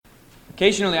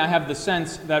Occasionally I have the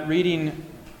sense that reading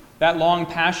that long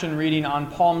Passion reading on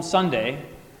Palm Sunday,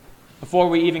 before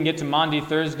we even get to Maundy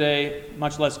Thursday,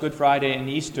 much less Good Friday and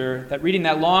Easter, that reading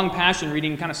that long Passion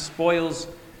reading kind of spoils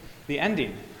the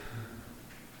ending.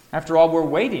 After all, we're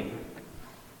waiting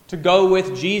to go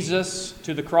with Jesus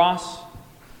to the cross,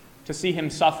 to see him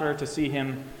suffer, to see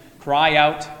him cry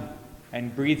out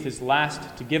and breathe his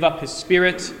last, to give up his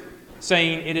spirit,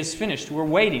 saying, "It is finished." We're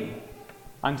waiting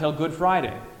until Good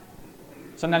Friday.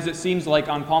 Sometimes it seems like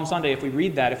on Palm Sunday, if we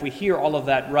read that, if we hear all of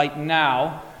that right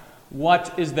now,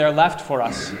 what is there left for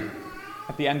us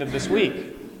at the end of this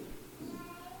week?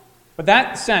 But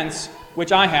that sense,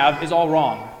 which I have, is all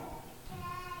wrong.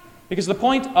 Because the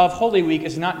point of Holy Week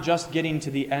is not just getting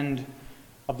to the end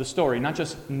of the story, not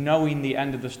just knowing the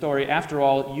end of the story. After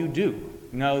all, you do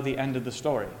know the end of the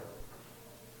story.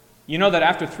 You know that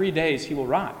after 3 days he will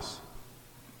rise.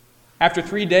 After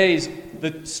 3 days,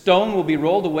 the stone will be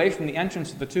rolled away from the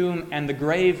entrance of the tomb, and the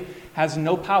grave has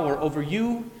no power over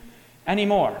you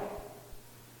anymore.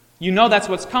 You know that's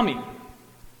what's coming.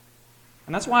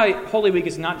 And that's why Holy Week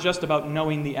is not just about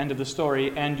knowing the end of the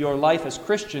story, and your life as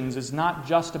Christians is not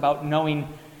just about knowing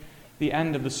the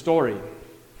end of the story.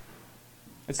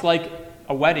 It's like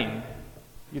a wedding.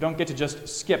 You don't get to just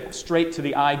skip straight to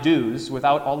the I do's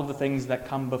without all of the things that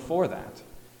come before that.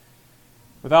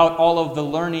 Without all of the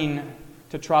learning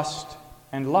to trust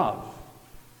and love.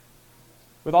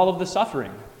 With all of the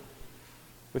suffering.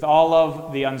 With all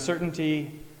of the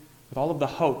uncertainty. With all of the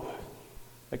hope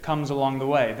that comes along the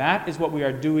way. That is what we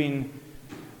are doing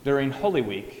during Holy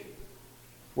Week.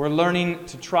 We're learning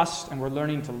to trust and we're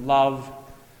learning to love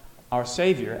our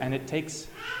Savior, and it takes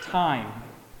time.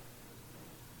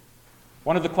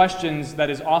 One of the questions that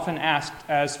is often asked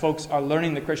as folks are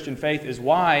learning the Christian faith is,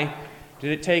 why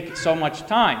did it take so much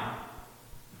time?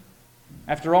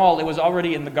 After all, it was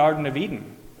already in the Garden of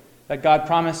Eden that God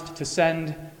promised to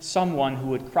send someone who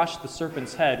would crush the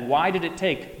serpent's head. Why did it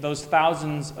take those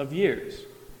thousands of years?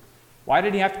 Why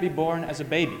did he have to be born as a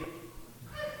baby?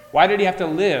 Why did he have to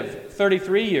live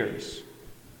 33 years?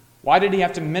 Why did he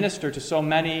have to minister to so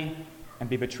many and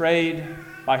be betrayed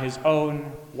by his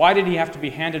own? Why did he have to be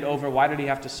handed over? Why did he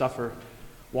have to suffer?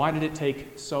 Why did it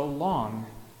take so long?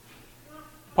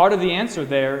 Part of the answer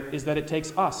there is that it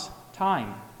takes us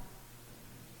time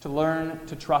to learn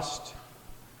to trust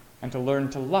and to learn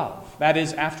to love. That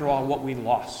is, after all, what we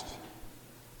lost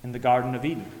in the Garden of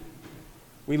Eden.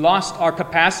 We lost our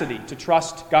capacity to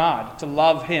trust God, to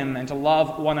love him, and to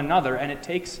love one another, and it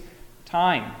takes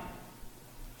time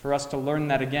for us to learn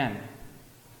that again.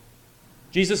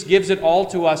 Jesus gives it all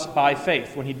to us by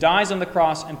faith. When he dies on the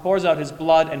cross and pours out his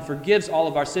blood and forgives all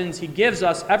of our sins, he gives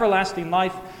us everlasting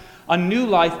life, a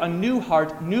new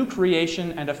heart, new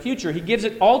creation, and a future. He gives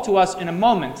it all to us in a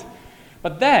moment.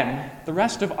 But then, the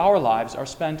rest of our lives are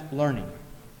spent learning.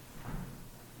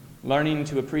 Learning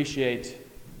to appreciate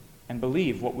and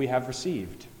believe what we have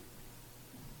received.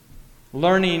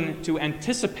 Learning to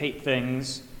anticipate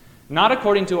things, not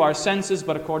according to our senses,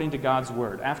 but according to God's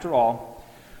word. After all,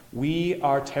 we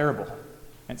are terrible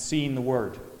at seeing the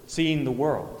world.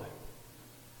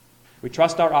 We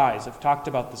trust our eyes. I've talked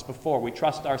about this before. We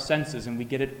trust our senses and we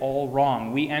get it all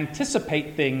wrong. We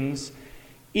anticipate things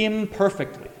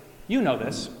imperfectly. You know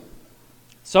this.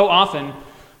 So often,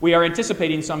 we are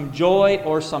anticipating some joy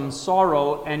or some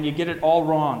sorrow and you get it all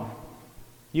wrong.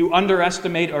 You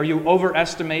underestimate or you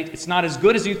overestimate. It's not as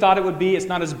good as you thought it would be. It's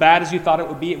not as bad as you thought it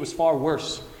would be. It was far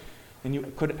worse than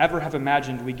you could ever have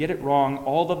imagined. We get it wrong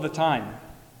all of the time.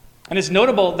 And it's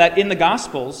notable that in the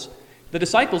Gospels, the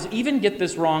disciples even get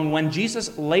this wrong when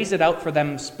Jesus lays it out for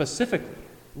them specifically.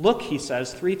 Look, he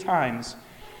says 3 times,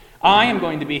 I am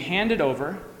going to be handed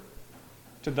over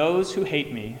to those who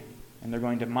hate me, and they're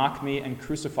going to mock me and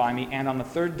crucify me, and on the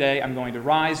 3rd day I'm going to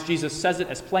rise. Jesus says it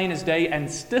as plain as day, and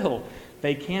still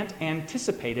they can't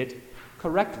anticipate it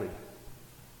correctly.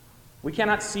 We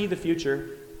cannot see the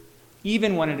future,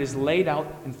 even when it is laid out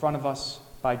in front of us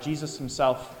by Jesus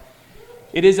himself.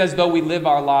 It is as though we live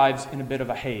our lives in a bit of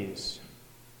a haze,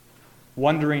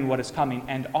 wondering what is coming,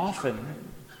 and often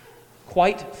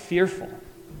quite fearful,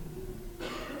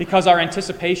 because our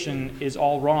anticipation is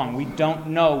all wrong. We don't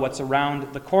know what's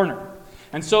around the corner.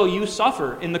 And so you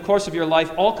suffer in the course of your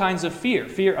life all kinds of fear.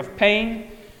 Fear of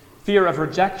pain, fear of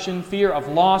rejection, fear of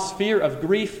loss, fear of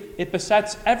grief. It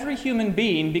besets every human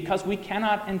being because we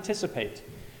cannot anticipate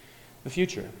the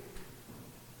future.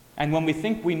 And when we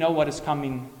think we know what is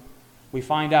coming, we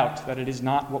find out that it is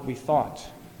not what we thought.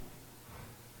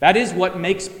 That is what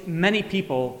makes many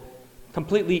people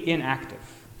completely inactive.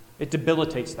 It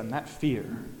debilitates them, that fear,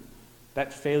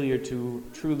 that failure to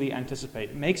truly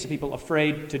anticipate. It makes people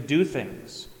afraid to do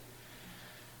things.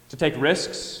 to take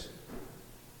risks,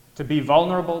 to be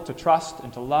vulnerable, to trust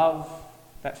and to love,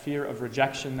 that fear of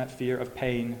rejection, that fear of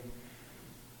pain.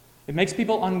 It makes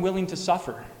people unwilling to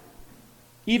suffer,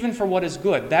 even for what is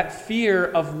good. That fear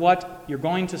of what you're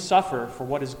going to suffer for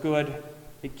what is good,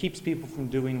 it keeps people from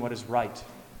doing what is right.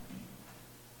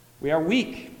 We are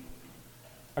weak.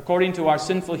 According to our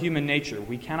sinful human nature,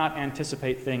 we cannot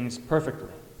anticipate things perfectly.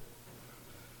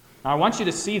 Now, I want you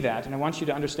to see that, and I want you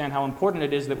to understand how important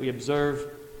it is that we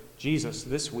observe Jesus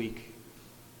this week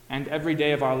and every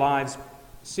day of our lives.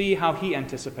 See how he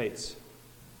anticipates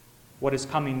what is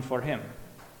coming for him.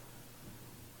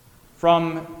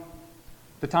 From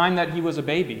the time that he was a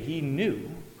baby, he knew,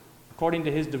 according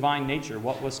to his divine nature,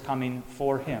 what was coming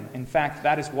for him. In fact,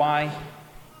 that is why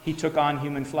he took on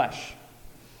human flesh.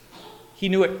 He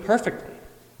knew it perfectly,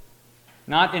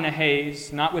 not in a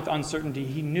haze, not with uncertainty.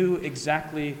 He knew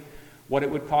exactly what it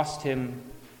would cost him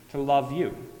to love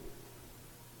you.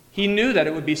 He knew that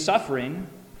it would be suffering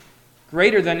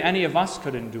greater than any of us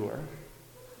could endure.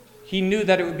 He knew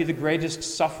that it would be the greatest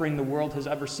suffering the world has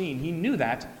ever seen. He knew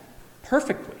that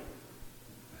perfectly.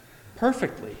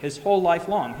 Perfectly, his whole life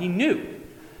long. He knew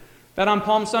that on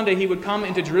Palm Sunday he would come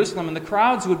into Jerusalem and the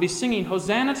crowds would be singing,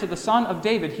 "Hosanna to the Son of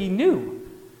David." He knew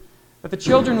that the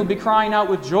children would be crying out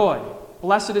with joy,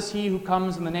 "Blessed is he who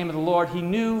comes in the name of the Lord." He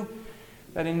knew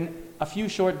that in a few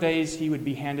short days he would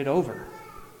be handed over.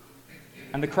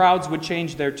 And the crowds would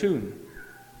change their tune.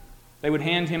 They would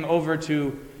hand him over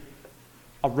to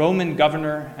a Roman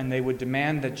governor, and they would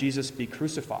demand that Jesus be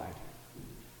crucified.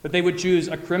 That they would choose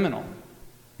a criminal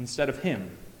instead of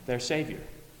him, their Savior.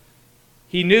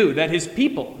 He knew that his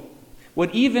people would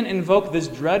even invoke this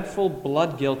dreadful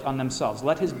blood guilt on themselves.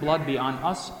 Let his blood be on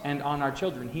us and on our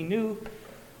children. He knew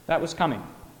that was coming,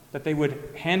 that they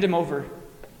would hand him over,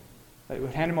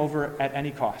 at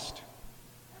any cost.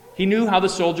 He knew how the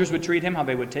soldiers would treat him, how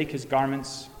they would take his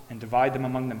garments and divide them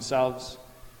among themselves.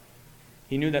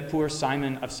 He knew that poor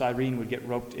Simon of Cyrene would get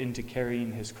roped into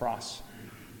carrying his cross.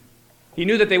 He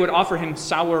knew that they would offer him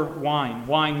sour wine,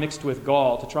 wine mixed with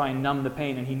gall, to try and numb the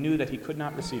pain, and he knew that he could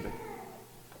not receive it.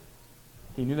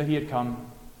 He knew that he had come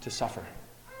to suffer.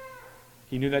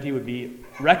 He knew that he would be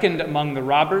reckoned among the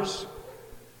robbers,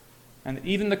 and that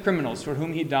even the criminals for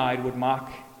whom he died would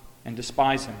mock and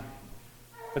despise him.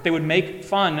 That they would make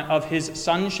fun of his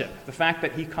sonship, the fact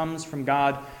that he comes from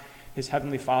God, his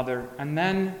heavenly Father. And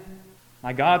then,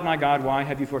 my God, why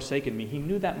have you forsaken me?" He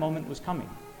knew that moment was coming.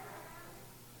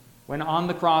 When on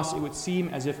the cross, it would seem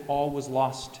as if all was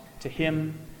lost to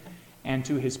him and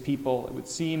to his people. It would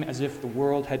seem as if the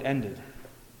world had ended.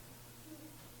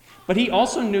 But he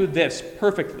also knew this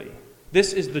perfectly.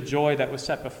 This is the joy that was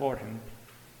set before him.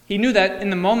 He knew that in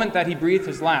the moment that he breathed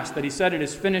his last, that he said, "It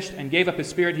is finished," and gave up his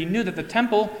spirit, he knew that the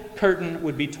temple curtain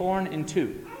would be torn in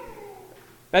two.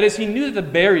 That is, he knew that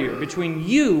the barrier between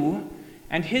you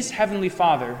and his heavenly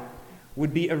Father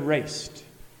would be erased.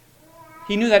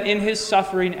 He knew that in his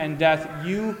suffering and death,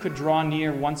 you could draw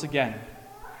near once again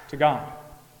to God,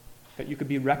 that you could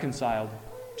be reconciled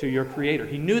to your Creator.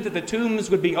 He knew that the tombs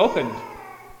would be opened,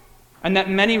 and that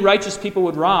many righteous people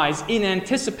would rise in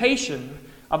anticipation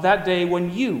of that day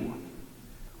when you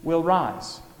will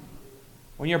rise,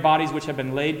 when your bodies which have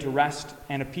been laid to rest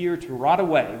and appear to rot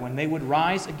away, when they would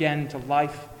rise again to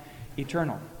life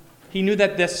eternal. He knew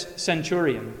that this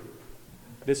centurion,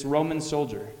 this Roman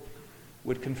soldier,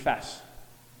 would confess,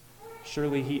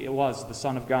 surely he was the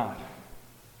Son of God.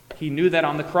 He knew that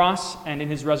on the cross and in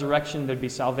his resurrection there'd be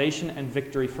salvation and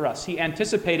victory for us. He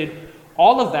anticipated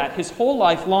all of that his whole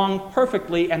life long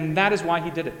perfectly, and that is why he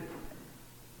did it.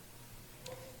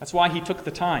 That's why he took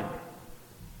the time.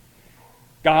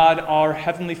 God, our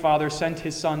Heavenly Father, sent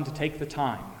his Son to take the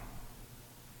time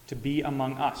to be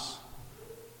among us,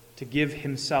 to give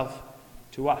himself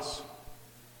to us.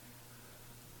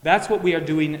 That's what we are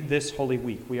doing this Holy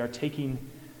Week. We are taking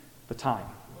the time.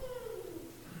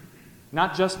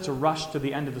 Not just to rush to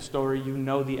the end of the story, you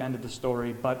know the end of the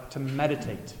story, but to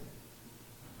meditate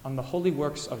on the holy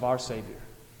works of our Savior.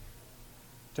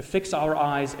 To fix our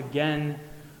eyes again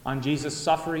on Jesus'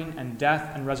 suffering and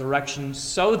death and resurrection,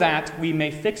 so that we may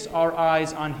fix our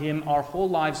eyes on him our whole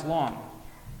lives long.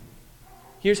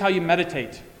 Here's how you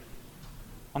meditate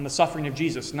on the suffering of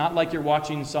Jesus, not like you're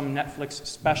watching some Netflix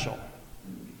special,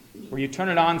 where you turn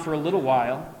it on for a little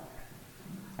while,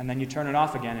 and then you turn it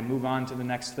off again and move on to the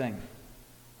next thing.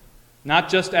 Not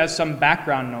just as some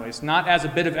background noise, not as a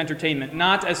bit of entertainment,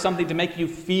 not as something to make you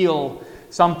feel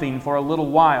something for a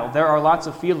little while. There are lots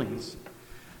of feelings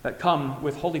that come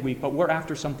with Holy Week, but we're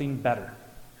after something better,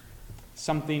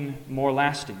 something more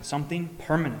lasting, something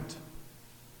permanent.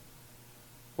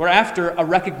 We're after a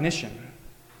recognition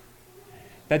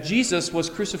that Jesus was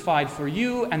crucified for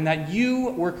you and that you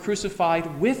were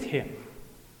crucified with him,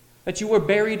 that you were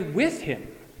buried with him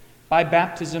by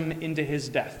baptism into his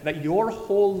death, that your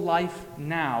whole life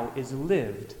now is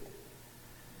lived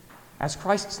as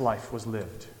Christ's life was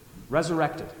lived,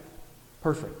 resurrected,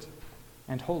 perfect,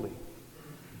 and holy.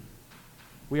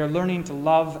 We are learning to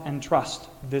love and trust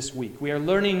this week. We are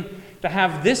learning to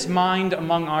have this mind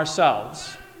among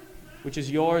ourselves, which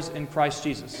is yours in Christ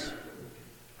Jesus.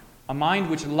 A mind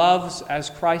which loves as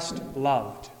Christ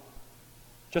loved.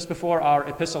 Just before our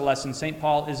epistle lesson, St.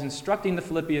 Paul is instructing the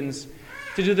Philippians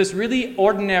to do this really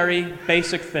ordinary,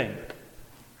 basic thing,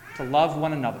 to love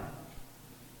one another,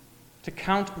 to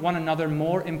count one another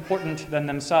more important than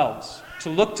themselves, to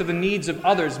look to the needs of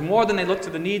others more than they look to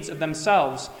the needs of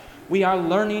themselves. We are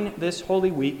learning this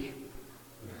Holy Week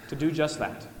to do just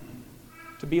that,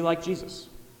 to be like Jesus,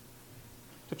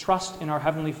 to trust in our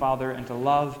Heavenly Father and to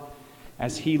love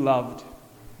as he loved.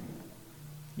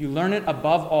 You learn it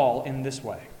above all in this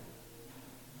way,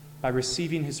 by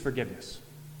receiving his forgiveness.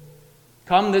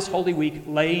 Come this Holy Week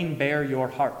laying bare your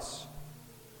hearts.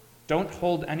 Don't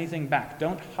hold anything back.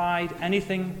 Don't hide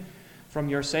anything from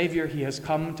your Savior. He has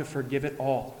come to forgive it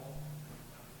all.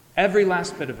 Every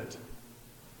last bit of it.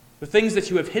 The things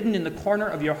that you have hidden in the corner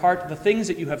of your heart, the things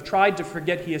that you have tried to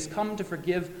forget, he has come to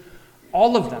forgive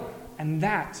all of them. And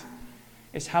that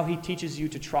is how he teaches you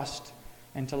to trust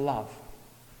and to love.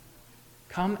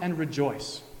 Come and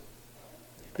rejoice.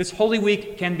 This Holy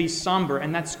Week can be somber,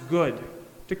 and that's good.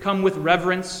 To come with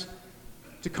reverence,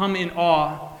 to come in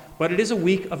awe, but it is a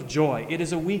week of joy. It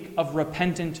is a week of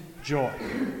repentant joy.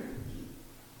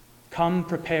 Come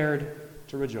prepared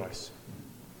to rejoice.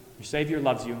 Your Savior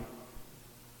loves you,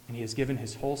 and he has given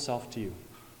his whole self to you.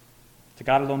 To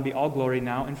God alone be all glory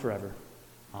now and forever.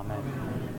 Amen.